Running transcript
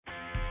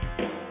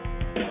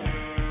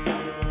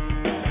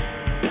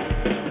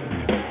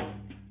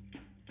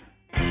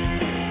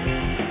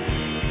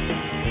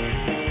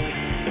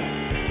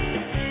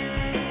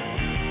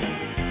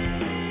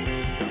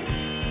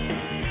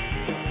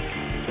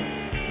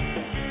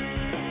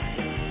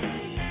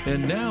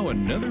And now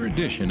another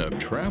edition of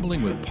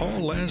Traveling with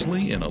Paul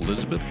Lasley and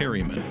Elizabeth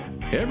Harryman.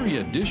 Every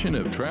edition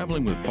of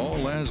Traveling with Paul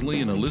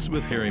Lasley and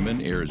Elizabeth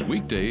Harryman airs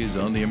weekdays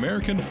on the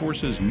American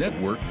Forces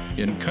Network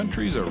in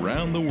countries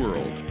around the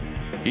world.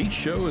 Each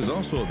show is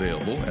also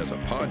available as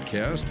a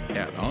podcast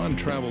at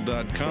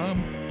ontravel.com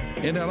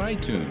and at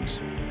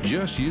iTunes.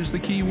 Just use the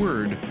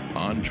keyword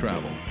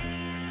OnTravel.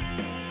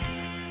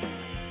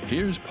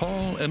 Here's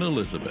Paul and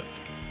Elizabeth.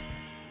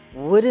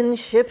 Wooden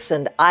ships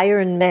and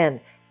iron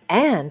men,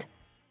 and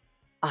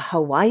a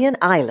Hawaiian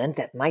island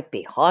that might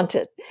be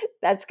haunted.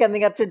 That's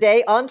coming up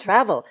today on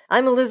Travel.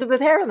 I'm Elizabeth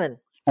Harryman.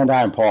 And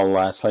I'm Paul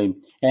Lasley.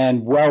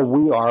 And well,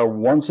 we are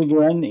once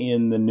again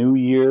in the new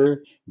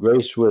year,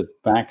 graced with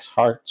Max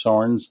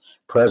Hartshorne's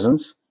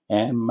presence.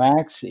 And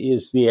Max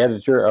is the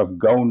editor of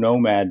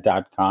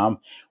GoNOMAD.com,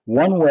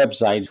 one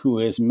website who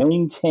has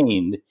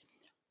maintained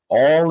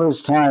all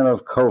this time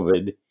of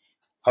COVID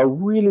a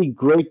really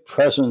great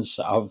presence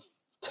of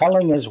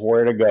telling us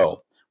where to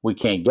go. We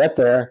can't get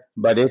there,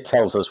 but it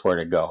tells us where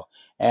to go.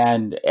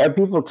 And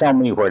people tell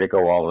me where to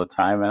go all the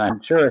time, and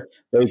I'm sure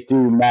they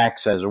do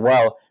Max as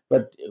well.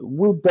 But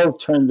we both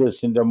turned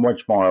this into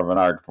much more of an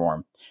art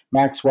form.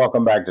 Max,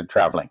 welcome back to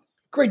Traveling.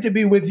 Great to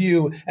be with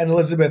you and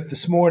Elizabeth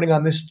this morning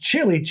on this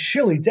chilly,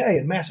 chilly day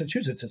in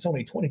Massachusetts. It's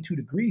only 22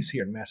 degrees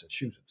here in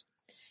Massachusetts.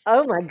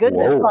 Oh, my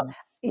goodness.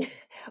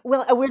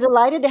 Well, we're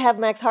delighted to have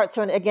Max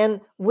Hartshorne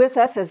again with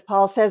us. As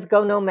Paul says,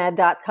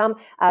 GoNOMAD.com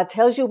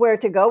tells you where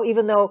to go,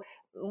 even though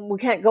we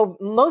can't go,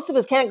 most of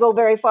us can't go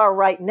very far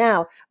right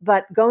now,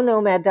 but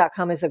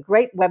GoNOMAD.com is a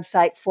great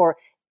website for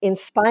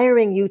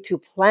inspiring you to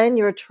plan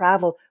your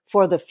travel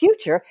for the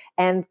future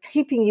and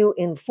keeping you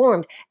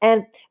informed.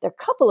 And there are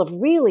a couple of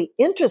really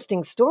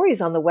interesting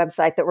stories on the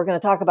website that we're going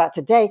to talk about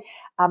today.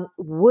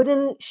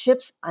 Wooden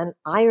ships and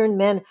iron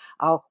men.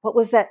 What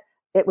was that?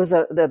 It was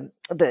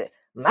the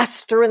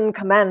Master and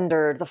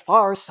Commander, The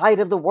Far Side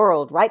of the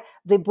World, right?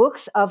 The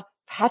books of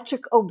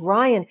Patrick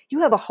O'Brian.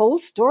 You have a whole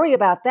story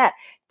about that.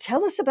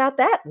 Tell us about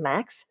that,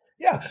 Max.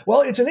 Yeah, well,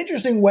 it's an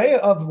interesting way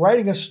of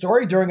writing a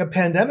story during a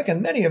pandemic,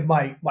 and many of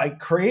my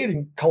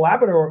creating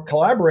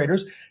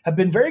collaborators have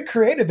been very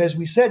creative. As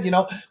we said,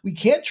 we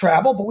can't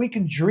travel, but we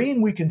can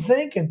dream, we can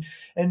think,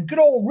 and good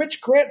old Rich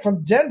Grant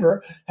from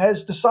Denver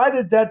has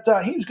decided that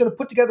he was going to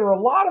put together a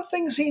lot of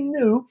things he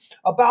knew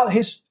about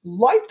his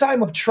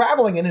lifetime of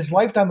traveling and his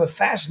lifetime of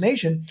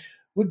fascination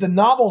with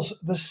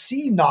the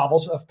sea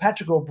novels of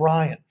Patrick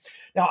O'Brian.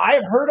 Now, I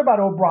have heard about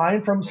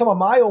O'Brian from some of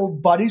my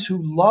old buddies who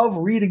love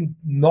reading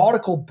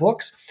nautical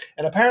books,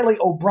 and apparently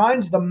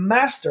O'Brian's the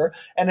master.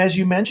 And as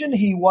you mentioned,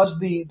 he was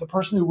the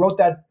person who wrote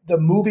the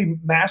movie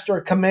Master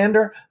and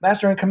Commander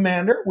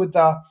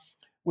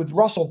with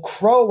Russell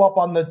Crowe up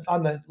on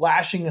the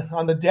lashing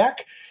on the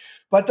deck.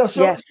 But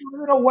yes.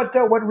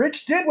 What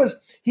Rich did was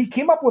he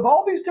came up with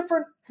all these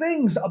different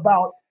things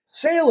about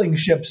sailing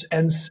ships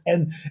and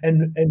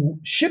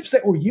ships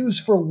that were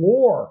used for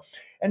war.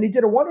 And he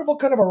did a wonderful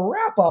kind of a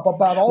wrap-up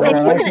about all the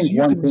places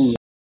you can see.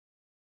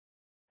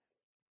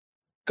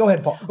 Go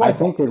ahead, Paul. I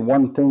think that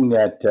one thing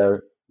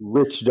that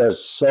Rich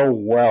does so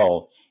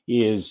well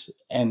is,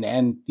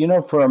 and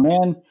for a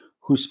man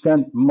who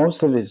spent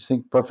most of his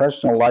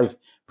professional life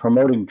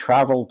promoting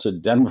travel to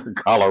Denver,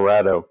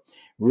 Colorado,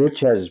 Rich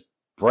has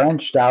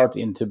branched out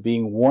into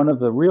being one of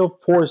the real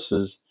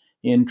forces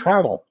in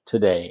travel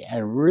today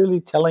and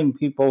really telling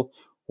people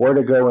where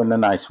to go in a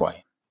nice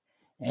way.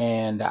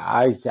 And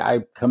I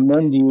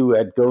commend you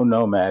at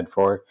GoNOMAD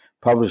for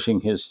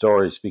publishing his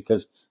stories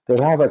because they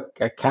have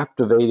a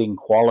captivating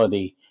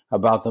quality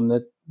about them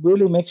that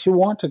really makes you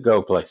want to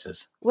go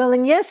places. Well,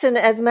 and yes, and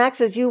as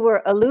Max, as you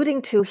were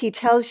alluding to, he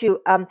tells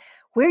you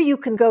where you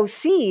can go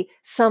see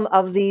some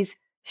of these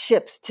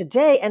ships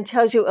today and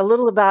tells you a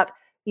little about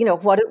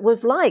what it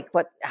was like,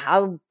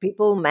 how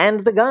people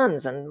manned the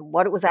guns and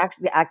what it was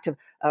actually the act of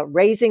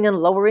raising and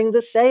lowering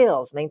the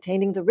sails,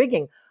 maintaining the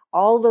rigging,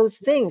 all those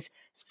things.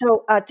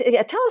 So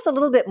tell us a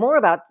little bit more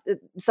about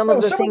some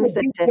of the things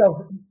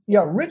that...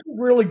 Yeah, Rich is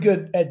really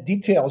good at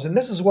details. And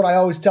this is what I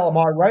always tell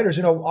our writers,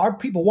 our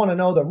people want to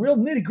know the real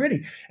nitty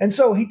gritty. And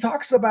so he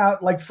talks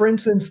about, like, for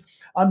instance,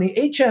 on the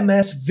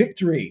HMS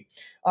Victory,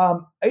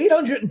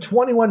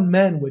 821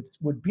 men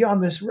would be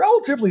on this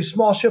relatively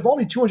small ship,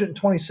 only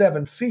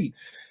 227 feet.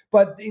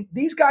 But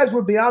these guys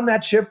would be on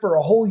that ship for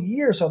a whole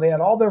year. So they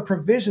had all their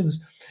provisions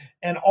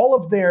and all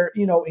of their,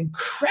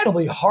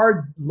 incredibly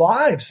hard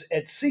lives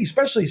at sea,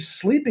 especially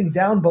sleeping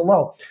down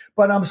below.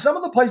 But some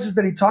of the places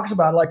that he talks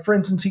about, like, for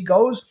instance, he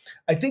goes,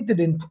 I think that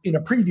in a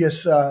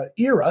previous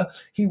era,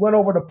 he went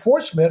over to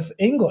Portsmouth,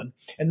 England.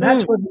 And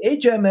that's where the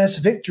HMS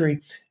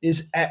Victory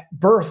is at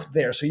berth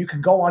there. So you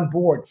can go on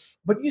board.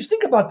 But you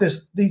think about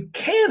this, the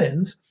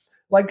cannons,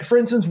 like, for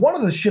instance, one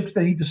of the ships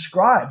that he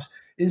describes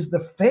is the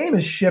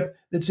famous ship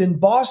that's in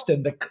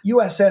Boston, the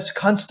USS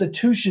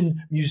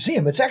Constitution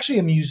Museum. It's actually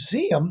a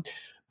museum,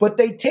 but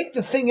they take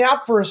the thing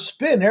out for a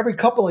spin every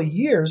couple of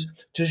years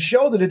to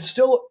show that it's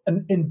still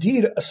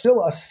indeed a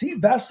sea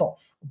vessel.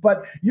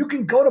 But you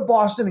can go to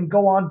Boston and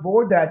go on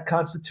board that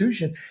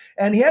Constitution.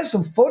 And he has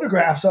some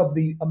photographs of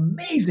the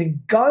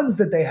amazing guns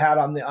that they had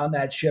on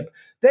that ship.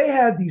 They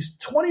had these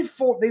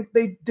 24,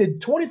 they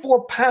did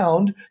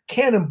 24-pound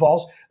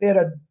cannonballs. They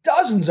had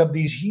dozens of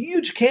these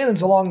huge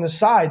cannons along the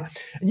side.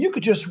 And you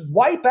could just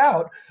wipe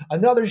out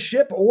another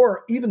ship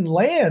or even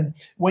land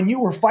when you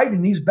were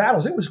fighting these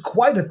battles. It was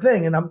quite a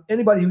thing. And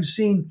anybody who's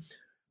seen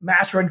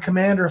Master and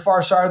Commander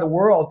Far Side of the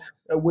World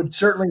would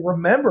certainly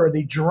remember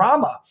the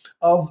drama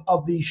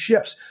of these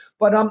ships.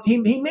 But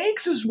he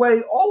makes his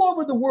way all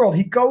over the world.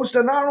 He goes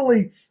to not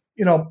only,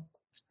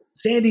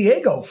 San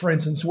Diego, for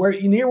instance,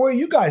 near where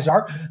you guys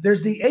are,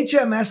 there's the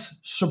HMS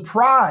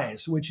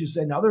Surprise, which is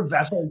another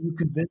vessel you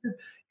could visit.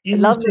 I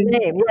love the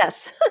name,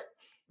 yes.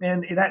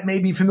 And that may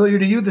be familiar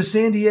to you, the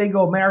San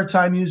Diego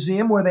Maritime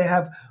Museum, where they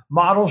have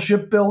model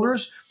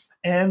shipbuilders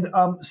and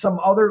some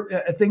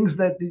other things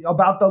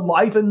about the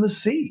life in the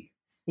sea.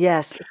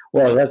 Yes.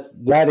 Well,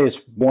 that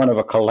is one of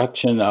a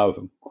collection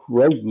of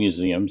great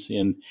museums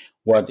in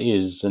what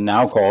is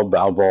now called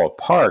Balboa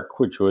Park,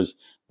 which was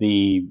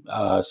the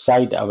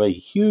site of a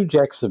huge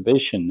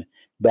exhibition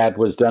that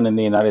was done in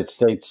the United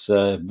States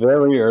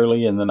very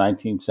early in the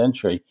 19th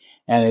century.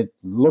 And it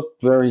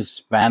looked very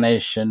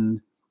Spanish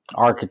and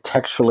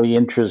architecturally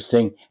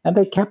interesting, and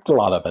they kept a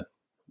lot of it.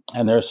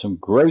 And there are some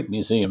great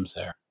museums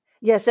there.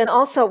 Yes, and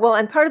also,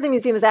 and part of the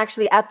museum is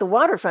actually at the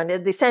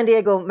waterfront. The San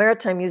Diego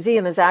Maritime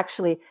Museum is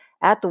actually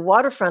at the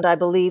waterfront, I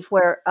believe,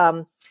 where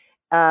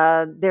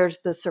there's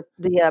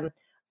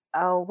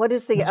what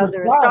is the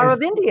other Star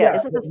of India? Yeah,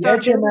 isn't the Star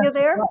of India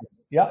there?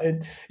 Yeah,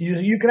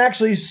 you can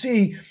actually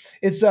see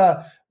it's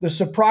the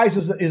Surprise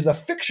is a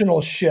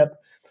fictional ship.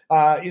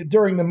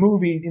 During the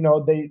movie,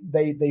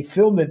 they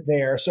filmed it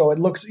there, so it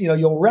looks,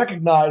 you'll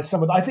recognize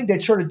some of. I think they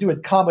try to do a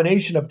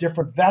combination of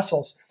different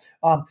vessels.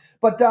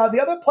 But the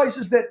other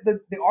places that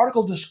the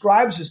article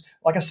describes is,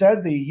 like I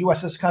said, the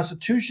USS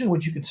Constitution,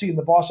 which you can see in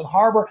the Boston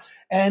Harbor,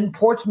 and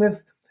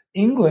Portsmouth,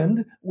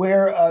 England,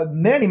 where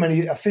many,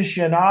 many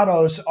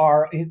aficionados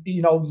are,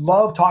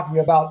 love talking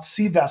about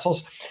sea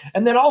vessels.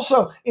 And then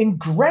also in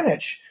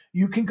Greenwich,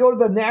 you can go to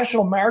the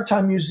National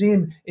Maritime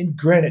Museum in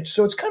Greenwich.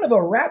 So it's kind of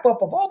a wrap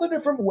up of all the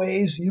different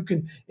ways you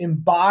can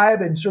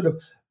imbibe and sort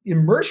of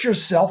immerse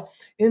yourself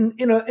in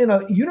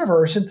a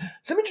universe. And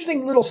some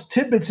interesting little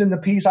tidbits in the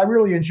piece I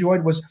really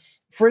enjoyed was,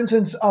 for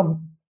instance,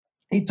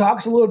 he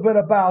talks a little bit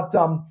about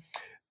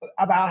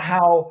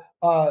how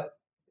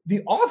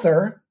the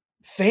author,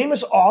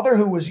 famous author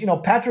who was,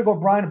 Patrick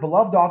O'Brian, a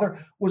beloved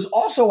author, was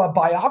also a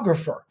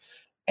biographer.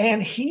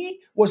 And he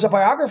was a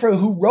biographer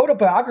who wrote a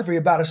biography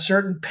about a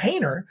certain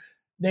painter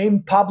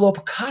named Pablo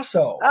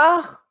Picasso.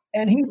 Oh,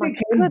 and he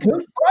became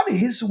good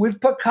buddies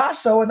with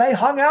Picasso, and they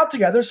hung out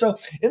together. So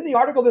in the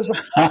article, there's a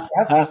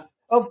photograph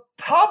of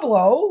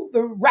Pablo,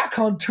 the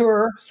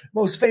raconteur,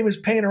 most famous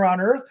painter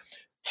on earth,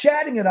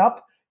 chatting it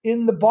up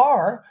in the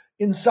bar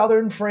in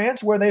southern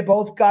France, where they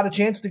both got a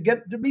chance to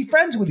be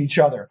friends with each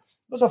other.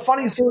 It was a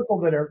funny circle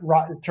that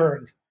it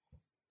turned.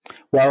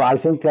 Well, I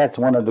think that's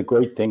one of the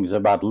great things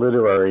about the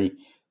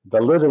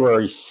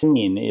literary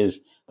scene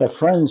is the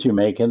friends you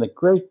make and the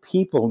great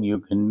people you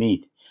can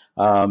meet.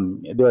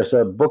 There's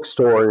a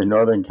bookstore in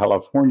Northern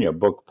California,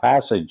 Book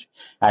Passage.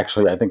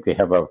 Actually, I think they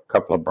have a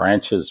couple of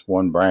branches,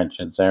 one branch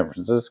in San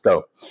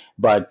Francisco.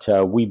 But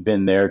we've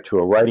been there to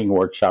a writing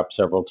workshop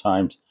several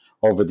times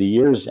over the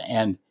years.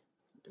 And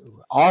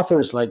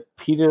authors like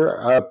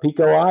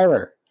Pico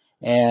Iyer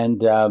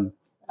and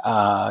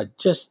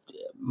just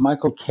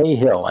Michael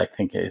Cahill, I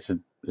think.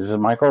 Is it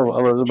Michael,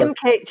 Elizabeth?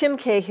 Tim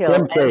Cahill.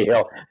 Tim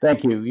Cahill.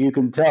 Thank you. You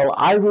can tell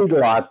I read a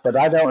lot, but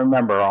I don't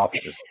remember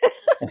authors.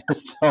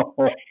 So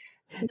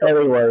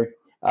anyway,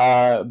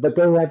 but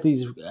they have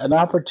an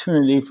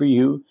opportunity for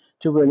you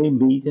to really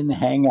meet and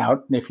hang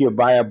out. And if you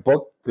buy a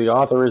book, the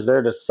author is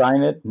there to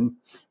sign it, and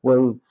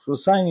we'll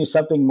sign you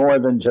something more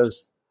than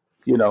just,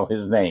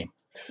 his name.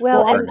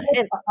 Well,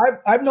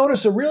 I've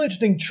noticed a real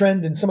interesting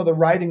trend in some of the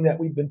writing that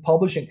we've been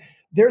publishing.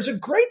 There's a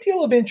great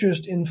deal of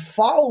interest in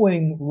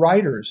following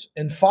writers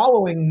and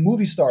following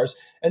movie stars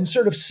and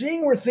sort of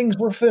seeing where things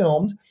were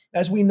filmed.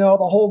 As we know,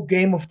 the whole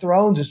Game of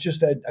Thrones is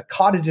just a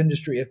cottage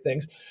industry of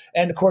things.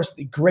 And of course,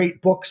 the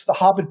great books, the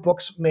Hobbit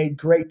books made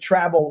great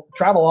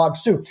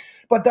travelogues too.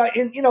 But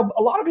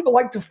a lot of people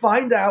like to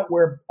find out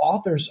where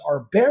authors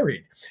are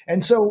buried.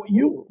 And so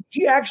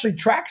he actually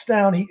tracks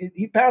down,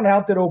 he found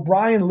out that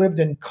O'Brian lived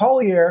in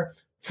Collier,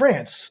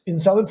 France, in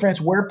southern France,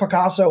 where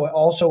Picasso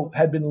also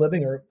had been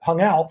living or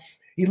hung out.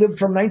 He lived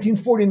from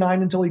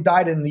 1949 until he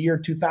died in the year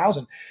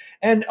 2000.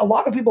 And a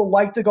lot of people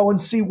like to go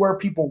and see where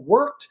people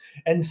worked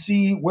and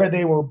see where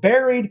they were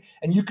buried.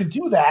 And you can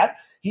do that.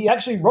 He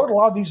actually wrote a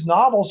lot of these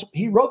novels.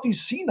 He wrote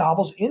these sea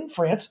novels in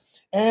France.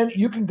 And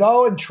you can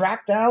go and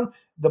track down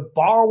the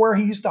bar where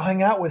he used to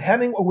hang out with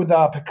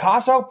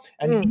Picasso,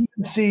 and you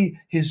can see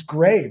his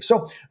grave.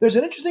 So there's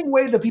an interesting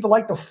way that people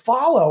like to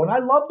follow. And I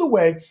love the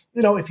way,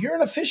 if you're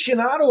an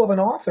aficionado of an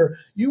author,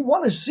 you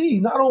want to see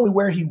not only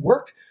where he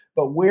worked,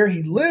 but where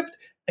he lived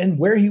and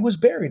where he was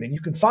buried. And you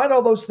can find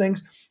all those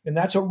things, and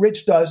that's what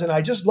Rich does. And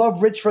I just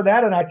love Rich for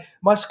that. And I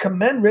must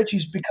commend Rich.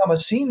 He's become a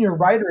senior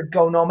writer at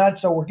GoNOMAD,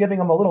 so we're giving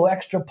him a little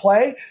extra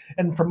play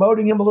and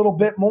promoting him a little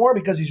bit more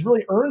because he's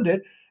really earned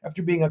it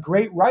after being a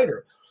great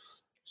writer.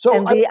 So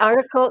and the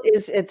article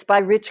it's by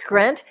Rich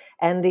Grant,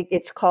 and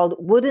it's called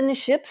Wooden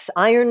Ships,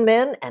 Iron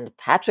Men, and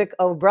Patrick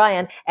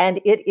O'Brien.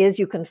 And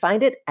you can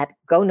find it at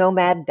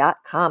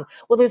GoNOMAD.com.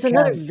 Well, there's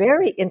another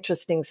very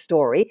interesting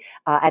story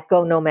at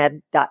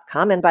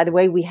GoNOMAD.com. And by the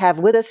way, we have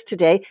with us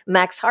today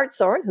Max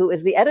Hartshorne, who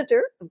is the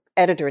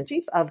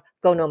editor-in-chief of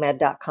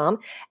GoNOMAD.com.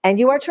 And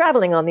you are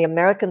traveling on the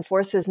American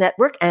Forces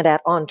Network and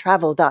at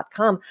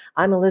OnTravel.com.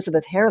 I'm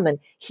Elizabeth Harryman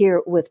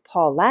here with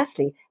Paul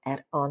Lasley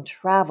at On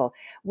Travel.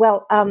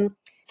 Well,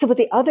 so with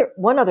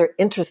one other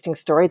interesting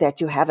story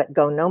that you have at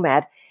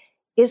GoNOMAD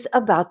is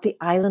about the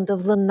island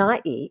of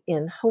Lanai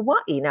in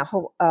Hawaii.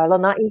 Now,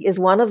 Lanai is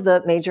one of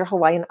the major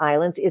Hawaiian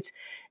islands. It's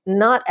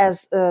not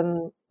as,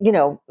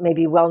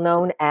 maybe well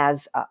known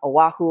as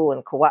Oahu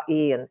and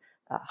Kauai and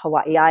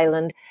Hawaii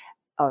Island,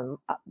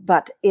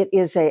 but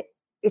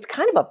it's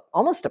kind of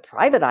almost a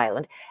private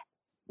island.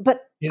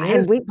 But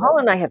Paul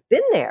and I have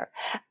been there.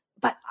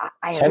 But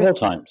several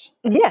times.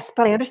 Yes,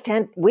 but I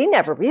understand we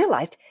never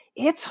realized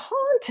it's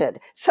haunted.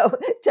 So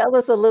tell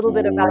us a little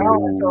bit about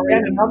the story.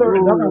 And another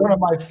one of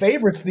my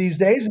favorites these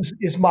days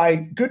is my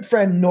good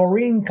friend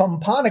Noreen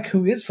Kompanik,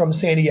 who is from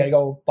San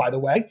Diego, by the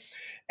way.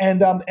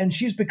 And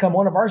she's become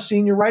one of our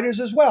senior writers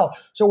as well.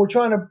 So we're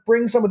trying to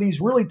bring some of these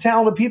really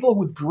talented people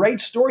with great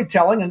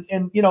storytelling.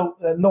 And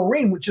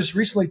Noreen just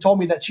recently told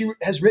me that she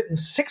has written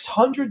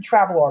 600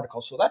 travel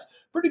articles. So that's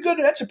pretty good.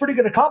 That's a pretty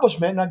good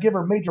accomplishment. And I give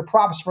her major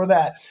props for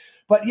that.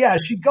 But yeah,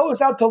 she goes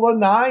out to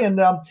Lanai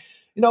and,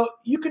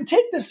 you can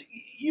take this,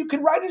 you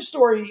can write a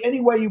story any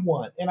way you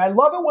want. And I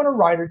love it when a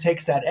writer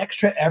takes that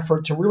extra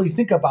effort to really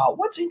think about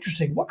what's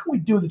interesting. What can we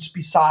do that's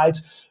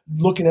besides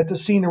looking at the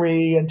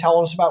scenery and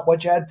telling us about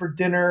what you had for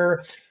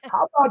dinner?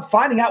 How about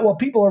finding out what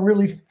people are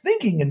really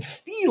thinking and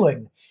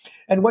feeling?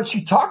 And what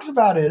she talks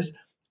about is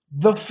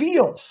the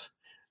feels.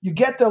 You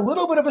get a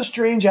little bit of a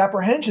strange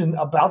apprehension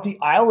about the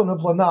island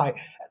of Lanai.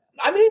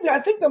 I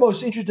think the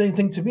most interesting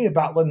thing to me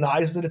about Lanai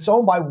is that it's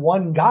owned by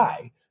one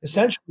guy,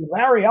 essentially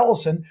Larry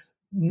Ellison,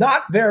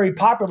 not very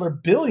popular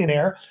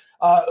billionaire,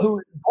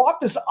 who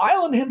bought this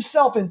island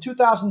himself in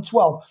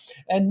 2012.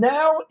 And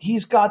now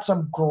he's got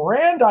some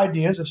grand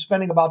ideas of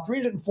spending about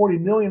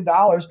 $340 million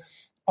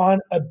on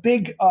a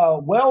big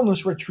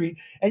wellness retreat.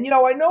 And,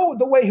 I know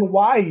the way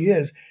Hawaii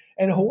is.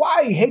 And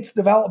Hawaii hates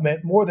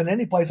development more than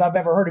any place I've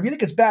ever heard of. You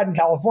think it's bad in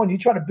California, you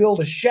try to build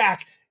a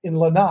shack in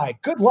Lanai.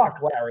 Good luck,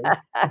 Larry.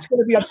 It's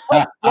going to be a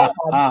tough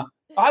job.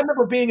 I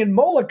remember being in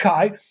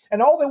Molokai,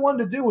 and all they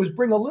wanted to do was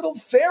bring a little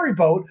ferry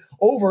boat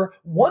over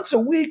once a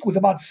week with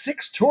about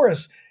 6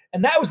 tourists.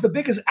 And that was the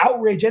biggest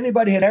outrage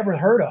anybody had ever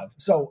heard of.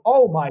 So,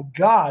 oh my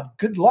God,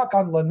 good luck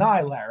on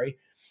Lanai, Larry.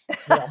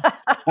 Yeah.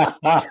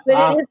 But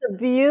it is a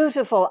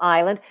beautiful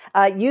island.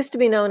 It used to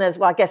be known as,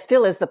 I guess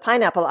still is the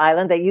Pineapple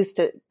Island. They used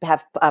to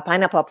have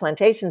pineapple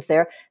plantations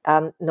there,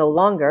 no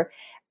longer.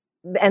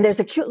 And there's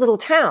a cute little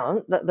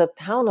town, the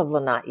town of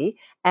Lanai.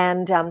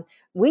 And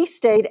we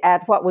stayed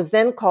at what was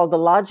then called the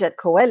Lodge at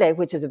Koele,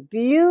 which is a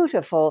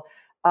beautiful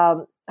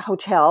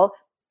hotel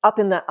up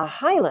in the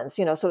highlands,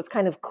 so it's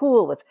kind of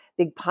cool with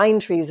big pine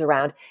trees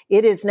around.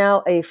 It is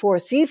now a Four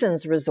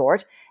Seasons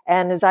resort.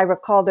 And as I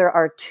recall, there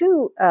are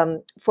 2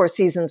 Four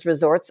Seasons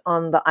resorts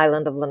on the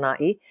island of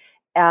Lanai.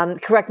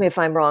 Correct me if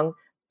I'm wrong.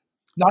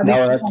 That's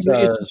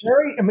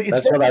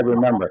what I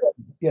remember.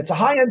 Yeah, it's a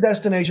high-end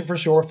destination for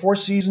sure. Four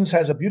Seasons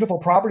has a beautiful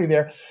property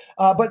there.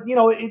 But,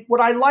 what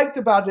I liked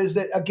about it is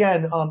that,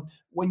 again,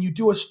 when you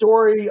do a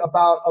story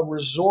about a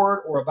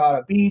resort or about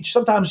a beach,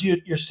 sometimes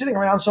you're sitting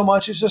around so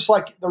much, it's just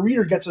like the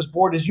reader gets as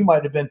bored as you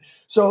might have been.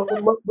 So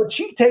but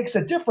she takes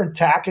a different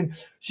tack, and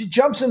she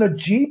jumps in a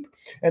Jeep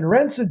and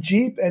rents a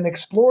Jeep and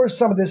explores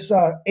some of this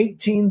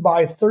 18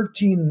 by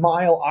 13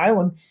 mile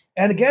island.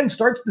 And again,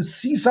 starts to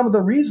see some of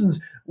the reasons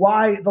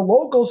why the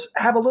locals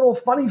have a little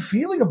funny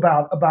feeling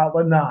about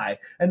Lanai.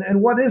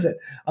 And what is it?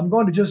 I'm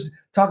going to just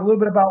talk a little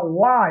bit about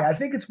why. I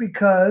think it's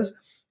because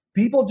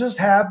people just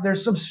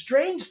there's some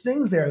strange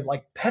things there,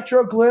 like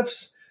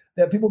petroglyphs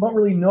that people don't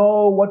really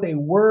know what they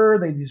were.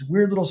 These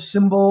weird little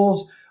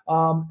symbols.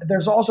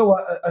 There's also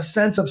a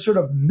sense of sort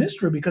of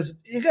mystery because,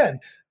 again,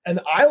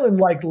 an island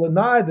like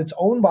Lanai that's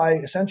owned by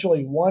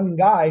essentially one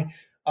guy,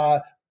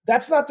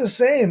 that's not the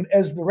same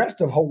as the rest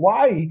of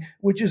Hawaii,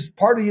 which is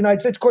part of the United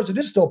States. Of course, it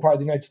is still part of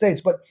the United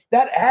States, but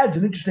that adds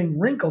an interesting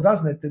wrinkle,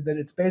 doesn't it? That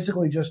it's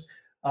basically just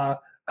a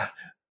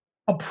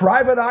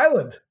private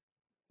island.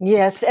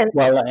 Yes. And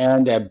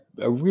a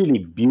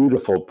really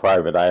beautiful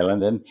private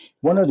island. And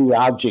one of the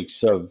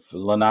objects of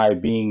Lanai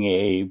being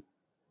a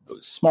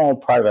small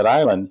private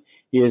island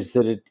is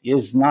that it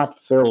is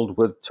not filled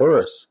with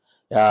tourists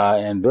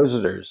and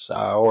visitors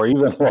or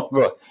even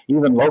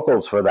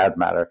locals for that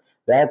matter.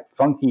 That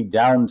funky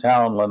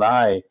downtown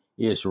Lanai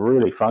is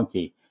really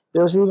funky.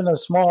 There's even a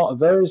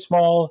very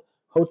small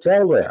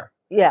hotel there.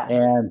 Yeah.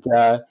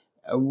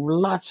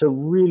 lots of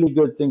really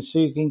good things. So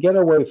you can get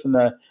away from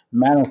the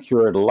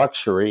manicured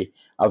luxury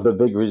of the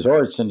big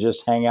resorts and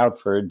just hang out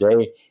for a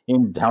day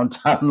in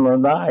downtown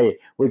Lanai,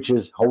 which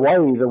is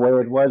Hawaii the way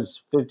it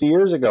was 50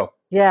 years ago.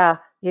 Yeah,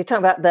 you're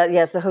talking about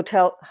the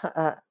Hotel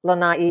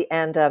Lanai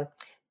and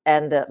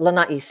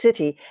Lanai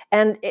City.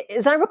 And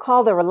as I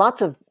recall, there were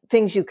lots of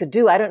things you could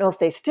do. I don't know if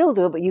they still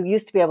do, but you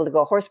used to be able to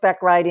go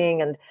horseback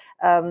riding and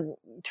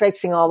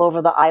traipsing all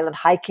over the island,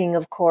 hiking,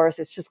 of course.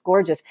 It's just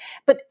gorgeous.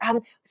 But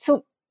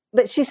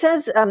but she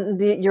says,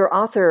 your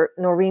author,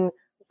 Noreen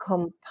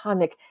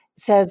Kompanik,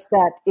 says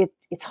that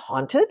it's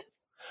haunted.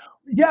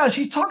 Yeah,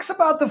 she talks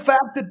about the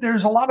fact that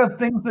there's a lot of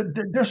things that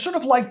they're sort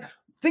of like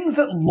things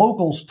that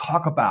locals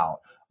talk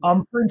about.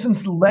 For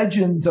instance,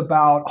 legends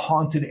about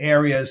haunted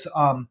areas,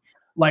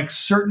 like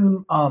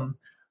certain,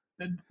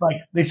 like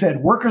they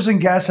said, workers and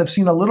guests have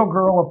seen a little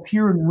girl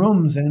appear in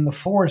rooms and in the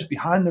forest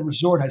behind the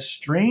resort has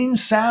strange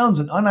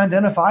sounds and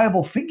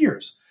unidentifiable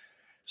figures.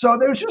 So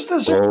there's just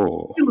this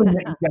feeling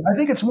that you get. I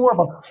think it's more of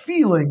a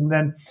feeling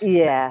than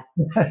and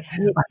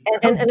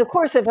of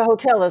course, if a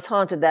hotel is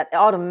haunted, that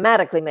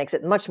automatically makes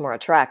it much more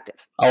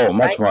attractive. Oh,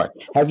 much more.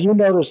 Have you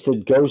noticed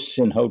that ghosts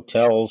in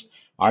hotels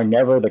are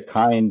never the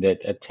kind that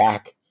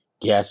attack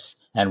guests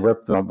and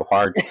rip them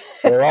apart?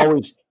 They're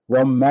always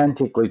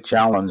romantically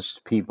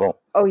challenged people.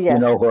 Oh,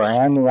 yes. Who are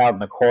hanging out in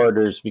the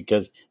corridors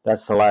because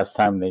that's the last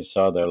time they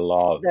saw their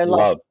love. Their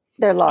love.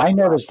 I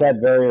noticed that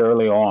very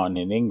early on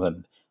in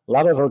England. A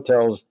lot of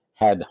hotels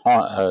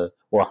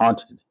were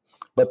haunted,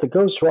 but the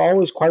ghosts were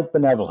always quite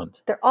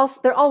benevolent. They're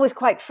always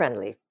quite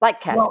friendly,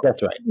 like Casper. Well,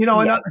 that's right.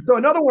 So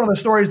another one of the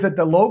stories that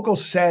the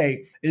locals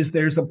say is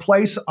there's a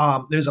place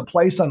on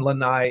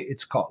Lanai.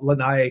 It's called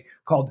Lanai,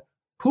 called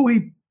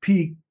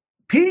Puupehe.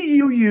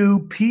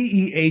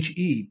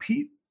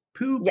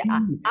 Yeah,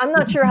 I'm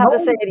not sure how to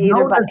say it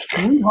either, but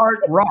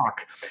Sweetheart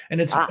Rock,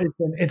 and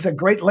it's a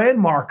great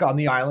landmark on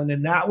the island,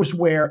 and that was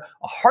where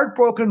a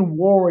heartbroken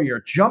warrior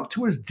jumped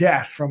to his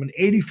death from an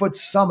 80-foot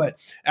summit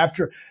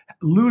after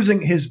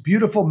losing his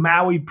beautiful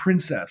Maui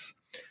princess.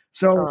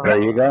 So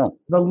there you go.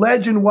 The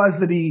legend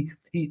was that he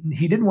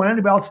didn't want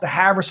anybody else to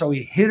have her, so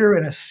he hid her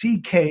in a sea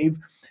cave.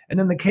 And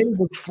then the cave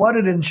was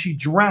flooded and she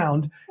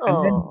drowned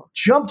and then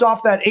jumped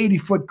off that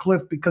 80-foot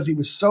cliff because he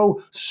was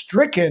so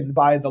stricken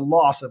by the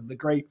loss of the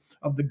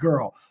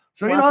girl.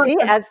 So, see,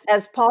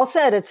 as Paul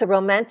said, it's a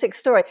romantic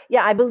story.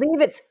 Yeah, I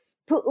believe it's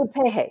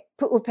Puupehe.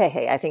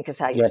 Puupehe, I think is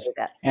how you say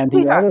that. And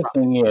the other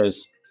thing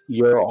is,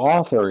 your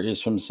author is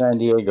from San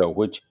Diego,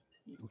 which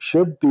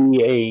should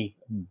be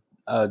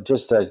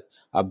just a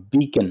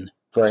beacon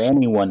for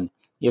anyone.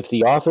 If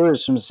the author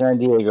is from San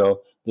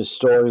Diego, the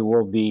story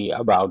will be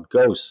about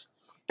ghosts.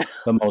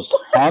 The most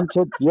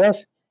haunted,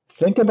 yes,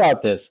 think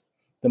about this.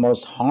 The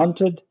most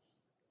haunted,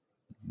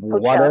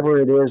 whatever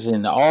it is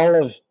in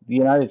all of the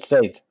United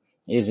States,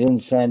 is in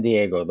San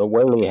Diego, the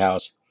Whaley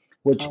House,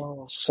 which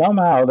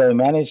somehow they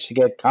managed to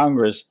get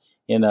Congress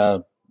in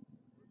a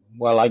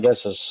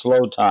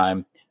slow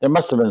time. There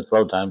must have been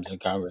slow times in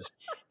Congress.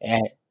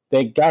 And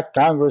they got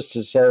Congress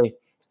to say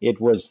it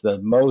was the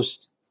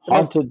most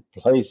haunted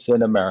place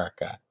in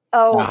America.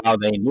 Now, how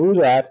they knew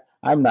that,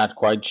 I'm not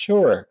quite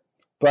sure.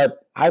 But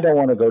I don't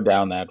want to go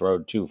down that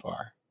road too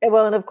far.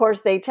 Well, and of course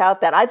they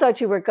tout that. I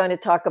thought you were going to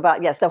talk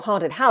about, yes, the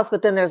haunted house,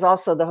 but then there's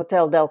also the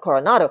Hotel del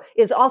Coronado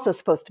is also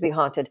supposed to be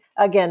haunted.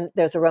 Again,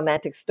 there's a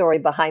romantic story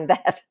behind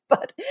that.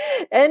 But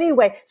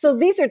anyway, so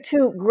these are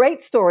two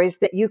great stories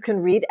that you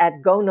can read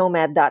at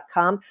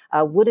GoNOMAD.com,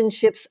 Wooden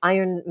Ships,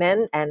 Iron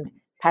Men, and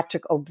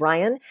Patrick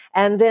O'Brien.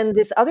 And then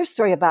this other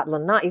story about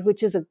Lanai,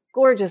 which is a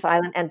gorgeous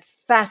island and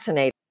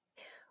fascinating.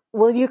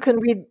 Well, you can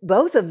read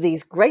both of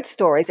these great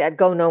stories at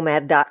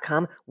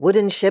GoNOMAD.com,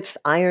 Wooden Ships,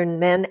 Iron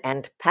Men,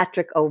 and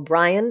Patrick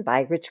O'Brien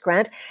by Rich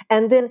Grant.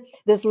 And then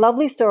this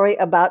lovely story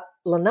about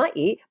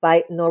Lanai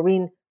by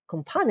Noreen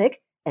Kompanik,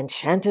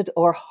 Enchanted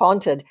or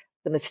Haunted,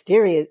 the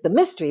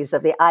mysteries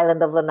of the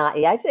island of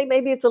Lanai. I say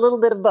maybe it's a little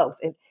bit of both.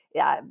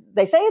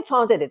 They say it's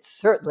haunted. It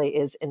certainly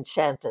is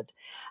enchanted.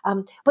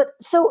 But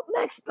so,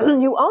 Max,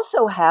 you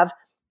also have,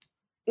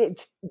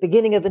 it's the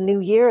beginning of the new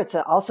year. It's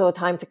also a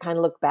time to kind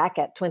of look back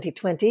at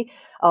 2020,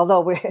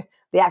 although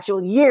the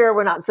actual year,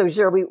 we're not so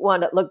sure we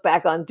want to look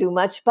back on too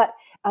much, but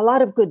a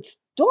lot of good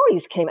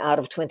stories came out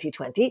of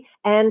 2020.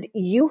 And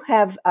you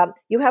have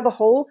a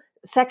whole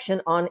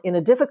section on, in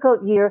a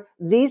difficult year,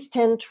 these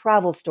 10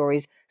 travel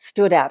stories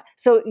stood out.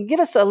 So give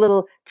us a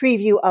little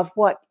preview of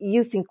what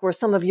you think were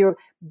some of your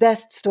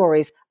best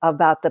stories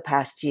about the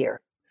past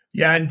year.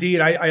 Yeah,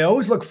 indeed. I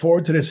always look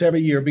forward to this every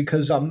year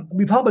because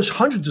we publish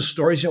hundreds of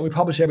stories. We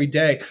publish every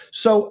day.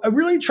 So I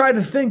really try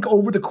to think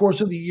over the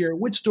course of the year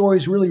which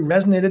stories really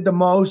resonated the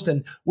most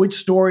and which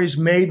stories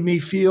made me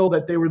feel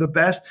that they were the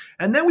best.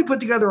 And then we put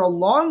together a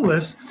long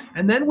list,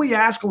 and then we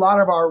ask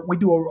we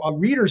do a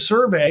reader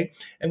survey,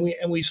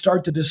 and we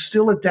start to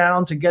distill it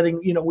down to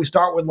getting, we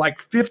start with like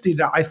 50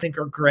 that I think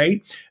are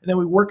great, and then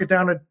we work it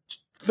down to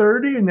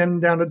 30 and then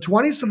down to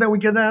 20, so then we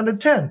get down to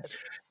 10.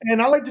 And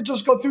I like to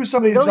just go through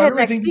some of these. Go ahead,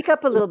 Max. Speak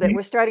up a little bit.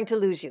 We're starting to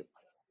lose you.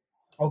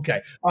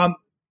 Okay.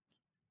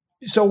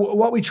 So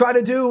what we try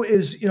to do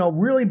is,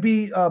 really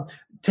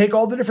take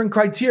all the different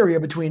criteria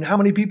between how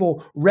many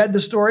people read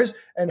the stories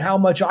and how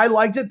much I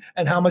liked it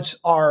and how much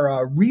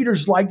our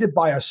readers liked it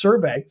by a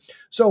survey.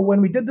 So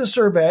when we did the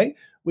survey,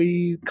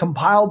 we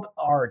compiled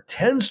our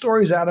 10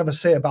 stories out of,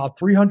 say, about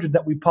 300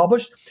 that we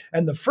published.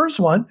 And the first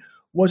one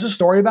was a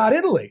story about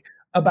Italy,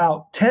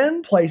 about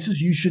 10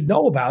 places you should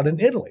know about in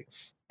Italy.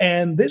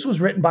 And this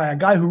was written by a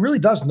guy who really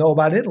does know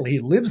about Italy. He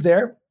lives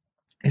there.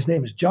 His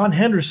name is John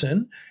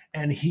Henderson,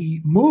 and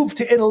he moved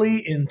to Italy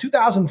in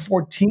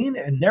 2014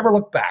 and never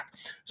looked back.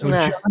 So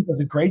John does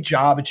a great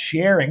job at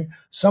sharing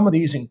some of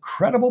these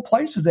incredible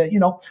places that,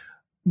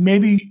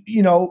 maybe,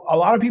 a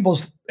lot of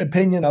people's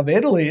opinion of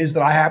Italy is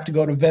that I have to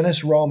go to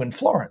Venice, Rome, and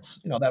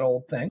Florence, that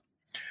old thing.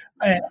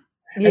 And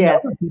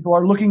other people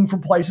are looking for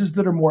places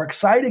that are more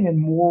exciting and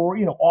more,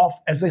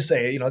 off, as they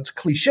say, it's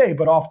cliche,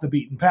 but off the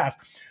beaten path.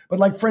 But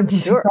like, for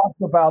instance, he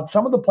talked about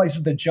some of the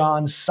places that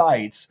John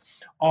cites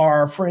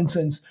are, for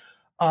instance,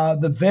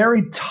 the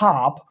very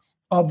top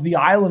of the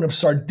island of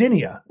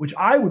Sardinia, which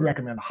I would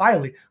recommend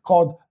highly,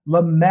 called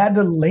La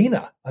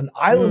Maddalena, an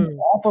island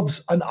off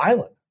of an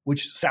island,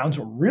 which sounds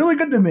really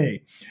good to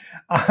me.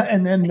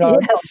 And then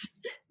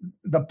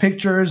the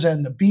pictures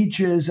and the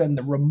beaches and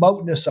the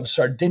remoteness of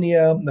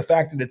Sardinia, the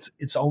fact that it's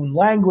its own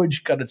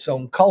language, got its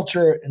own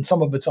culture, and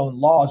some of its own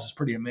laws is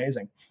pretty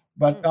amazing.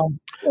 But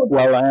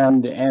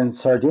and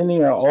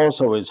Sardinia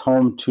also is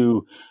home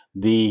to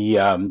the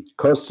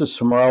Costa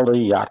Smeralda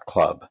Yacht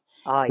Club,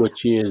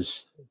 which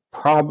is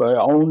probably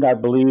owned, I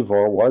believe,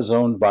 or was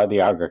owned by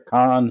the Aga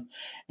Khan,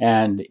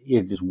 and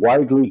it is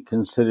widely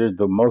considered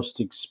the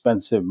most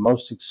expensive,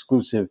 most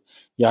exclusive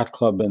yacht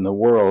club in the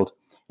world.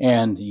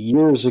 And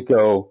years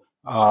ago,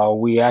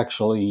 we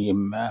actually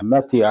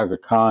met the Aga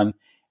Khan,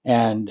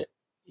 and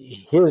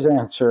his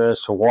answer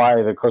as to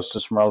why the Costa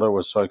Smeralda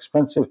was so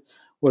expensive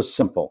was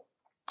simple.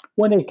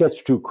 When it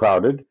gets too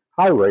crowded,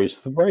 I raise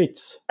the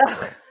rates.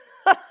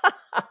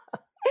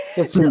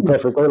 It seemed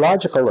perfectly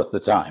logical at the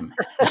time.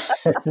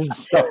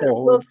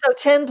 So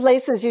 10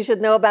 places you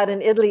should know about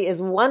in Italy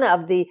is one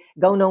of the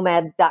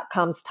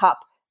GoNomad.com's top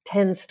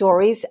 10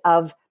 stories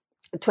of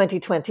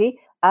 2020,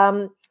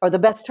 or the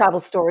best travel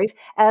stories.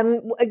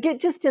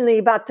 Just in the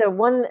about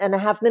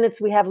 1.5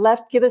 minutes we have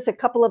left, give us a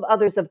couple of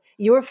others of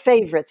your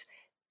favorites.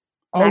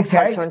 Max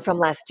Hartshorne from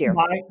last year.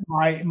 My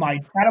out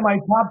of my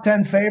top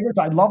 10 favorites.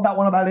 I love that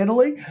one about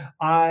Italy.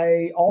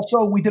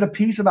 We did a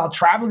piece about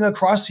traveling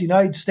across the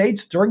United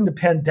States during the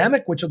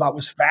pandemic, which I thought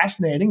was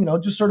fascinating,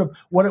 just sort of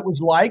what it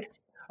was like.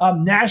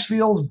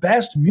 Nashville's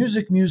best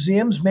music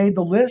museums made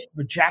the list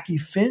with Jackie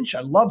Finch.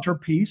 I loved her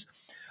piece.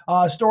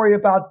 A story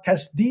about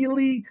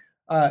Castilla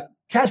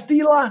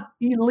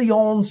y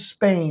Leon,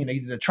 Spain.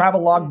 He did a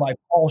travel log by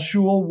Paul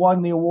Schul,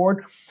 won the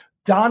award.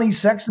 Donnie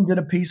Sexton did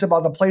a piece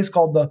about the place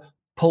called the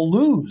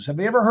Palouse. Have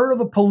you ever heard of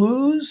the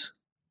Palouse?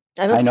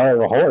 I know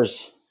of a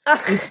horse.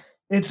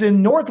 It's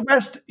in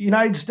Northwest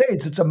United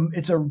States. It's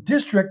a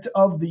district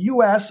of the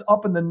U.S.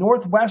 up in the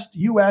Northwest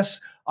U.S.,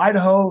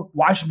 Idaho,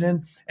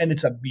 Washington, and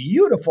it's a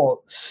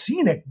beautiful,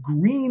 scenic,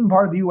 green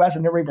part of the U.S.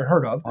 I never even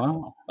heard of.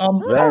 Wow.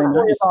 Very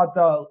nice.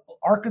 About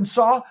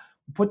Arkansas.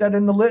 Put that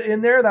in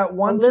there. That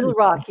one. Little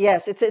Rock.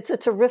 Yes, it's a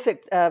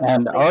terrific.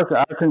 And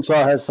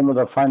Arkansas has some of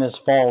the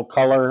finest fall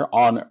color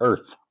on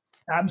earth.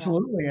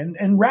 Absolutely.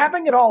 And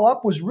wrapping it all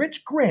up was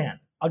Rich Grant.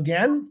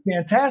 Again,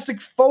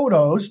 fantastic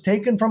photos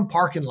taken from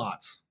parking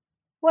lots.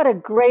 What a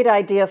great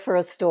idea for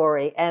a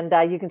story. And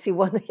you can see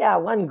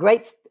one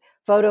great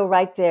photo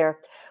right there.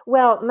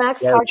 Well,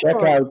 Max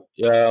Hartshorne.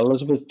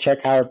 Elizabeth,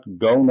 check out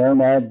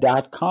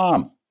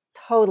GoNomad.com.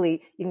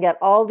 Totally. You can get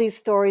all these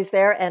stories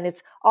there. And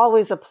it's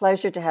always a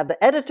pleasure to have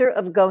the editor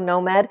of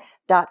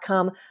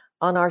GoNomad.com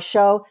on our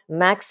show,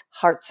 Max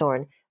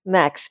Hartshorne.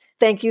 Max,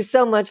 thank you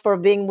so much for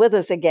being with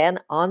us again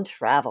on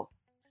Travel.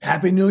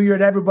 Happy New Year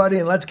to everybody,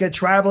 and let's get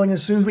traveling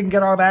as soon as we can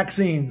get our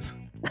vaccines.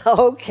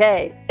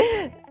 Okay.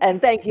 And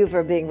thank you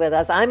for being with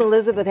us. I'm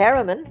Elizabeth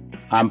Harryman.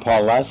 I'm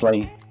Paul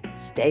Lasley.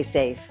 Stay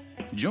safe.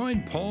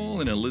 Join Paul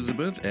and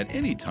Elizabeth at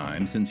any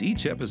time, since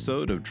each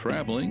episode of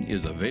Traveling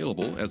is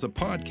available as a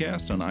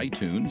podcast on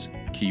iTunes,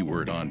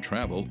 keyword on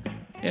travel,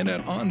 and at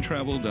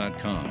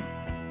ontravel.com.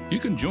 You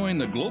can join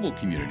the global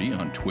community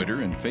on Twitter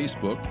and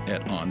Facebook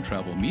at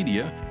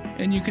OnTravelMedia,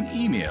 and you can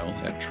email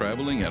at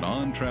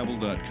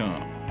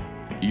traveling@ontravel.com.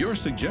 Your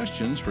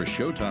suggestions for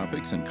show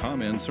topics and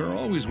comments are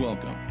always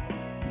welcome.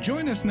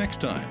 Join us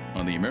next time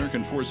on the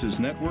American Forces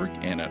Network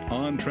and at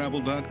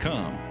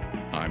OnTravel.com.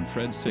 I'm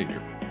Fred Sater.